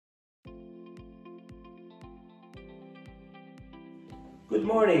Good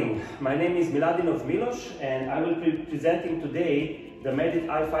morning, my name is Miladinov Milos and I will be presenting today the Medit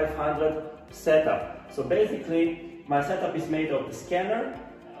i500 setup. So basically my setup is made of the scanner,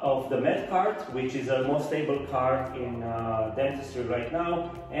 of the Med card, which is the most stable card in dentistry right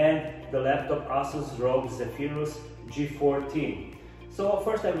now, and the laptop Asus ROG Zephyrus G14. So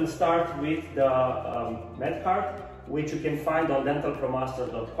first I will start with the Med card, which you can find on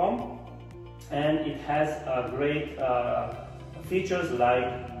dentalpromaster.com, and it has a great features like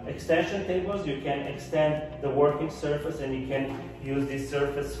extension tables. You can extend the working surface and you can use this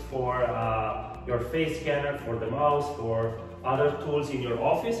surface for your face scanner, for the mouse, for other tools in your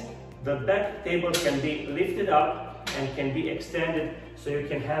office. The back table can be lifted up and can be extended so you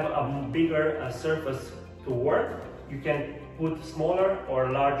can have a bigger surface to work. You can put smaller or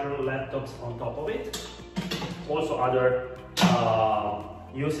larger laptops on top of it. Also other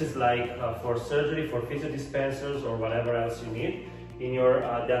uses like for surgery, for physio dispensers or whatever else you need in your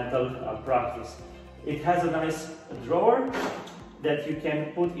dental practice. It has a nice drawer that you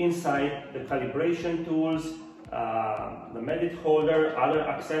can put inside the calibration tools, the Medit holder, other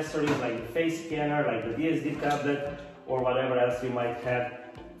accessories like the face scanner, like the DSD tablet, or whatever else you might have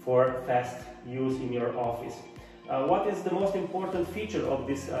for fast use in your office. What is the most important feature of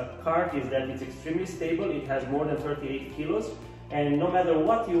this card is that it's extremely stable. It has more than 38 kilos. And no matter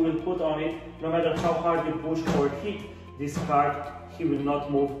what you will put on it, no matter how hard you push or hit this card, he will not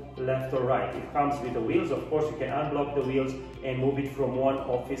move left or right. It comes with the wheels. Of course, you can unblock the wheels and move it from one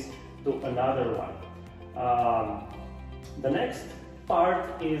office to another one. The next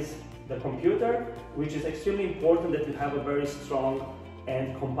part is the computer, which is extremely important that you have a very strong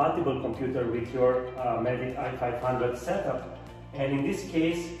and compatible computer with your Medit i500 setup. And in this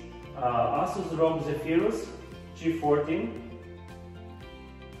case, Asus ROG Zephyrus G14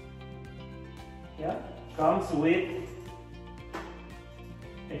 comes with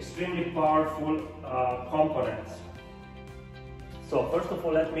extremely powerful components. So first of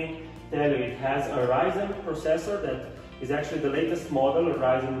all, let me tell you, it has a Ryzen processor that is actually the latest model,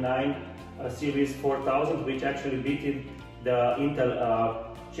 Ryzen 9 series 4000, which actually beat the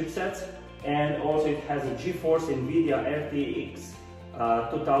Intel chipsets. And also it has a GeForce NVIDIA RTX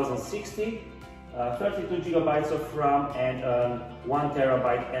 2060, 32 GB of RAM and 1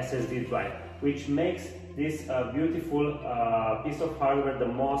 TB SSD drive, which makes this beautiful piece of hardware the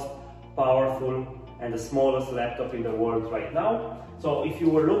most powerful and the smallest laptop in the world right now. So if you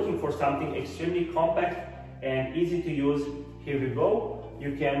were looking for something extremely compact and easy to use, here we go.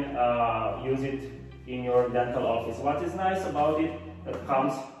 You can use it in your dental office. What is nice about it, it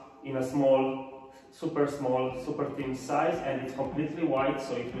comes in a small, super thin size, and it's completely white,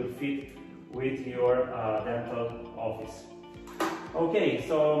 so it will fit with your dental office. Okay,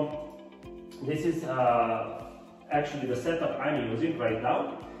 so this is actually the setup I'm using right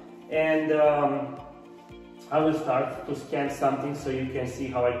now, and I will start to scan something so you can see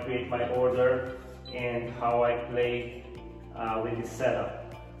how I create my order and how I play with this setup.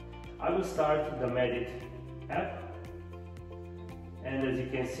 I will start the Medit app, and as you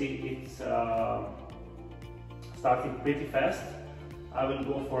can see, it's starting pretty fast. I will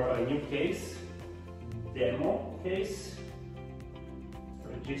go for a new case, demo case,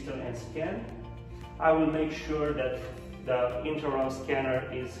 register and scan. I will make sure that the intraoral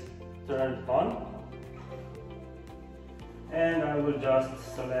scanner is turned on, and I will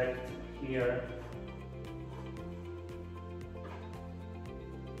just select here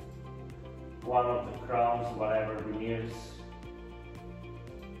one of the crowns, whatever veneers,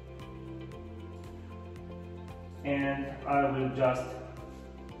 and I will just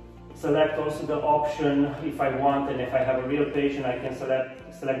select also the option if I want, and if I have a real patient I can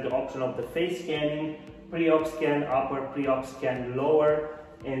select the option of the face scanning, pre-op scan upper, pre-op scan lower,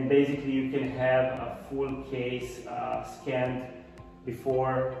 and basically you can have a full case scanned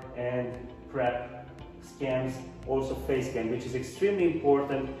before and prep scans, also face scan, which is extremely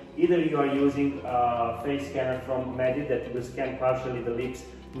important. Either you are using a face scanner from Medit that will scan partially the lips,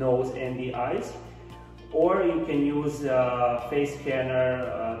 nose and the eyes, or you can use a face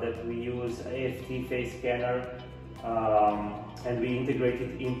scanner that we use, AFT face scanner, and we integrate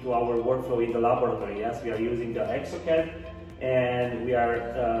it into our workflow in the laboratory. Yes, we are using the exocad, and we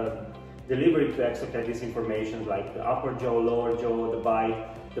are delivering to exocad this information like the upper jaw, lower jaw, the bite,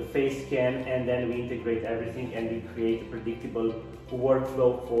 the face scan, and then we integrate everything and we create a predictable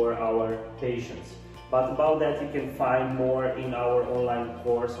workflow for our patients. But about that you can find more in our online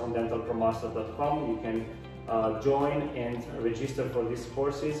course on dentalpromaster.com. You can join and register for these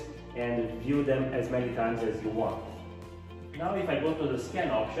courses and view them as many times as you want. Now if I go to the scan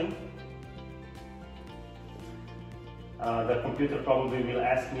option, The computer probably will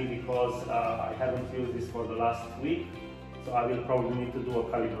ask me because I haven't used this for the last week, so I will probably need to do a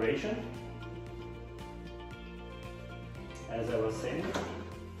calibration, as I was saying.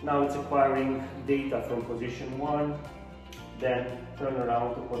 Now it's acquiring data from position 1, then turn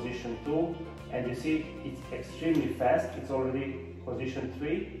around to position 2, and you see it's extremely fast. It's already position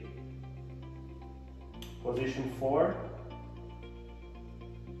 3, position 4,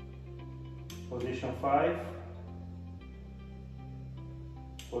 position 5,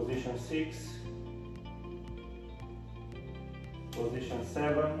 position 6, position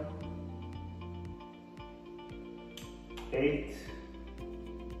 7, 8,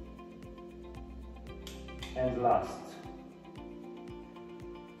 and last.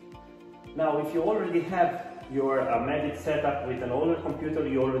 Now, if you already have your Medit setup with an older computer,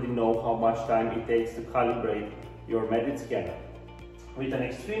 you already know how much time it takes to calibrate your Medit scanner. With an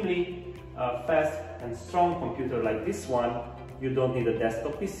extremely fast and strong computer like this one, you don't need a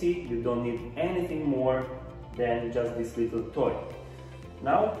desktop PC, you don't need anything more than just this little toy.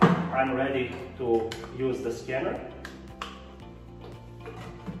 Now, I'm ready to use the scanner,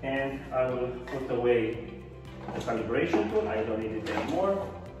 and I will put away the calibration tool. I don't need it anymore.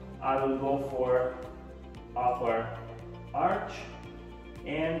 I will go for upper arch,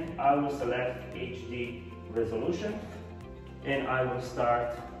 and I will select HD resolution, and I will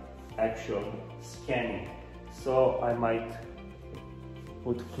start actual scanning. So I might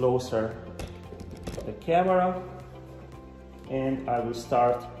put closer the camera, and I will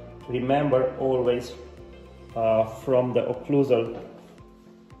start. Remember, always from the occlusal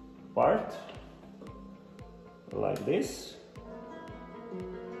part, like this.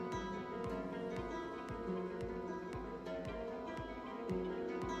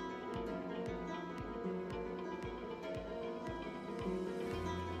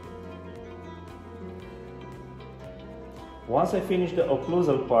 Once I finish the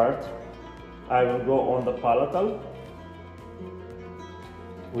occlusal part, I will go on the palatal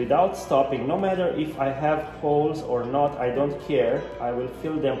without stopping. No matter if I have holes or not, I don't care. I will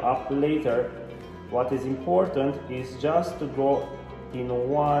fill them up later. What is important is just to go in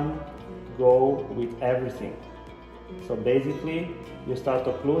one go with everything. So basically, you start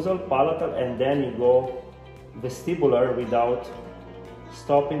occlusal, palatal, and then you go vestibular without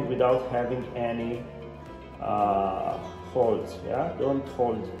stopping, without having any holds. Yeah, don't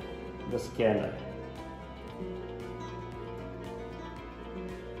hold the scanner.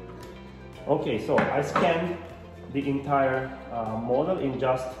 Okay, so I scanned the entire model in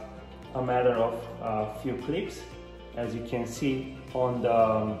just a matter of a few clicks, as you can see on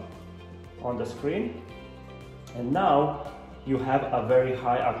the screen. And now you have a very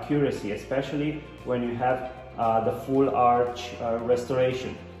high accuracy, especially when you have the full arch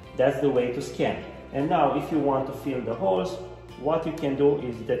restoration. That's the way to scan. And now if you want to fill the holes, what you can do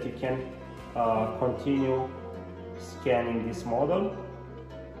is that you can continue scanning this model.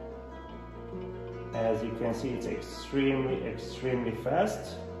 As you can see, it's extremely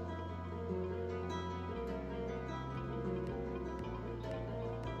fast.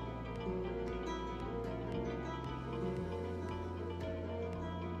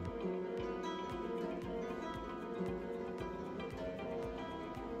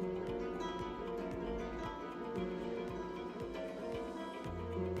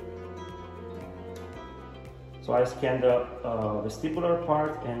 So I scanned the vestibular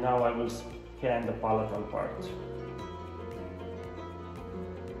part, and now I will scan the palatal part.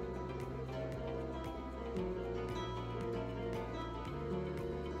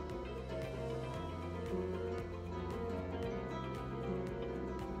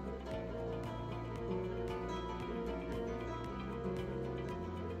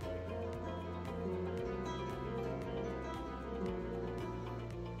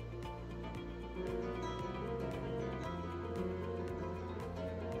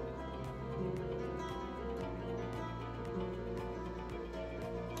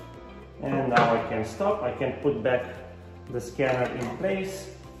 And now I can stop, I can put back the scanner in place,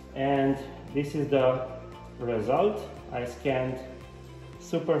 and this is the result. I scanned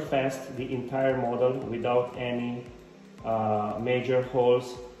super fast the entire model without any major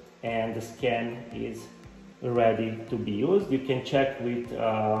holes, and the scan is ready to be used. You can check with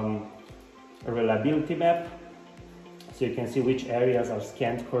a reliability map, so you can see which areas are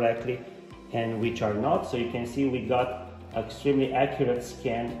scanned correctly and which are not. So you can see we got extremely accurate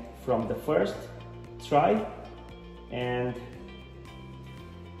scan from the first try, and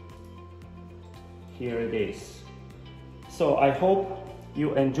here it is. So I hope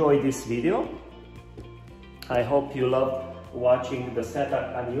you enjoyed this video. I hope you loved watching the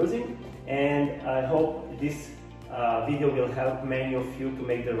setup I'm using, and I hope this video will help many of you to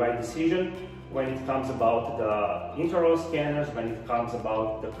make the right decision when it comes about the intraoral scanners, when it comes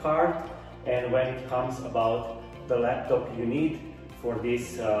about the card, and when it comes about the laptop you need for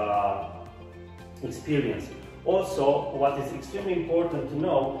this experience. Also, what is extremely important to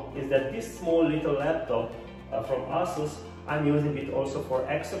know is that this small little laptop from Asus, I'm using it also for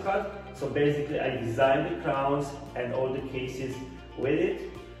exocad. So basically I designed the crowns and all the cases with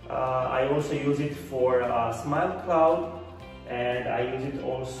it. I also use it for Smile Cloud, and I use it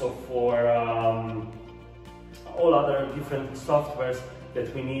also for all other different softwares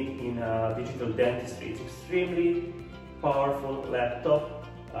that we need in digital dentistry. It's extremely powerful laptop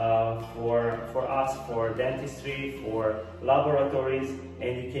for us, for dentistry, for laboratories,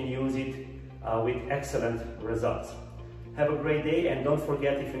 and you can use it with excellent results. Have a great day, and don't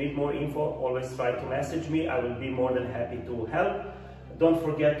forget, if you need more info, always try to message me. I will be more than happy to help. Don't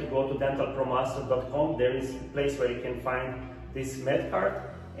forget to go to dentalpromaster.com. There is a place where you can find this med card,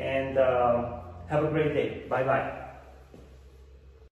 and have a great day. Bye bye.